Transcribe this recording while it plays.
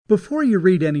Before you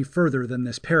read any further than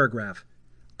this paragraph,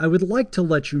 I would like to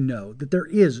let you know that there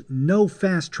is no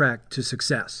fast track to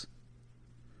success.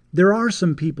 There are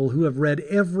some people who have read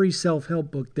every self-help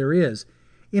book there is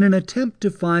in an attempt to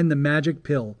find the magic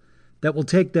pill that will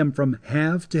take them from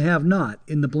have to have not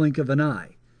in the blink of an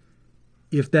eye.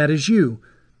 If that is you,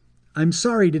 I'm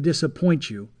sorry to disappoint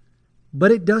you, but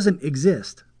it doesn't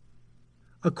exist.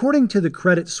 According to the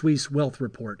Credit Suisse Wealth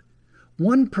Report,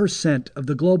 1% of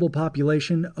the global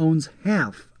population owns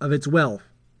half of its wealth.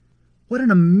 What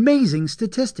an amazing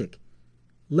statistic!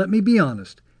 Let me be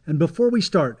honest, and before we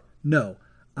start, no,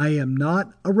 I am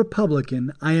not a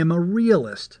Republican, I am a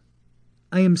realist.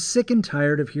 I am sick and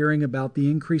tired of hearing about the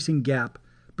increasing gap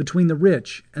between the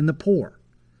rich and the poor.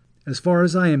 As far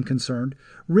as I am concerned,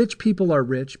 rich people are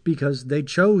rich because they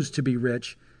chose to be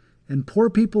rich, and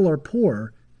poor people are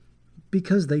poor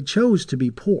because they chose to be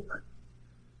poor.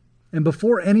 And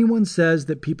before anyone says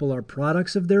that people are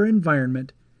products of their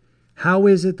environment, how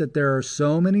is it that there are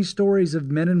so many stories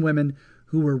of men and women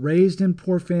who were raised in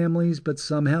poor families but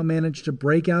somehow managed to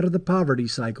break out of the poverty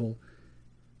cycle?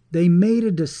 They made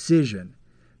a decision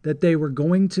that they were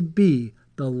going to be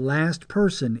the last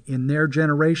person in their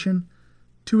generation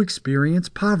to experience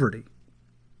poverty.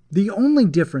 The only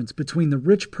difference between the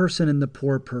rich person and the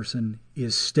poor person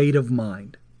is state of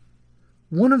mind.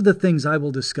 One of the things I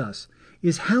will discuss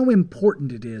is how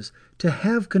important it is to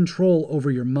have control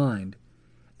over your mind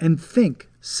and think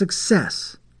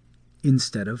success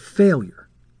instead of failure.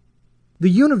 The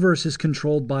universe is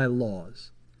controlled by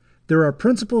laws. There are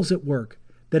principles at work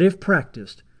that, if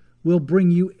practiced, will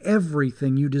bring you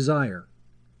everything you desire.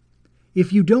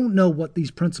 If you don't know what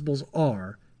these principles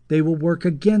are, they will work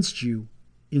against you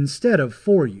instead of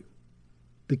for you.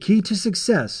 The key to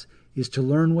success is to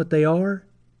learn what they are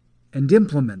and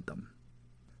implement them.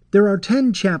 There are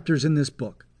 10 chapters in this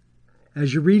book.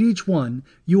 As you read each one,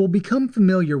 you will become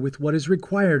familiar with what is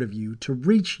required of you to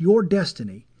reach your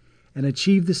destiny and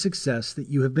achieve the success that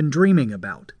you have been dreaming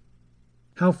about.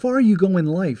 How far you go in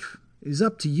life is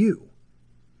up to you.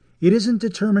 It isn't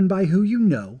determined by who you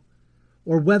know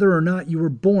or whether or not you were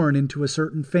born into a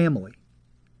certain family.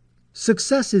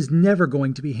 Success is never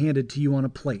going to be handed to you on a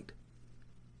plate.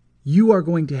 You are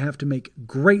going to have to make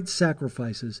great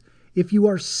sacrifices if you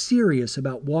are serious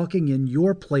about walking in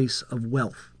your place of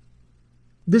wealth.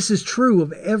 This is true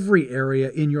of every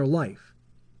area in your life.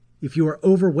 If you are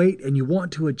overweight and you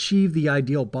want to achieve the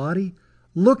ideal body,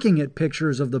 looking at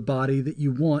pictures of the body that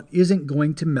you want isn't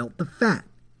going to melt the fat.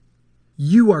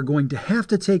 You are going to have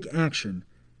to take action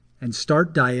and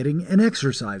start dieting and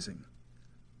exercising.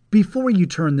 Before you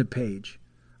turn the page,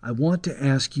 I want to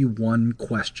ask you one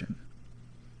question.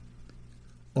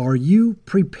 Are you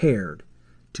prepared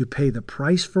to pay the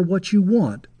price for what you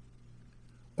want,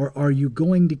 or are you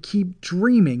going to keep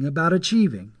dreaming about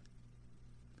achieving?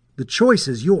 The choice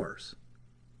is yours.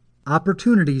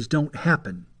 Opportunities don't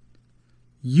happen.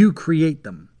 You create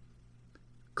them.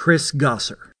 Chris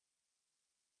Gosser.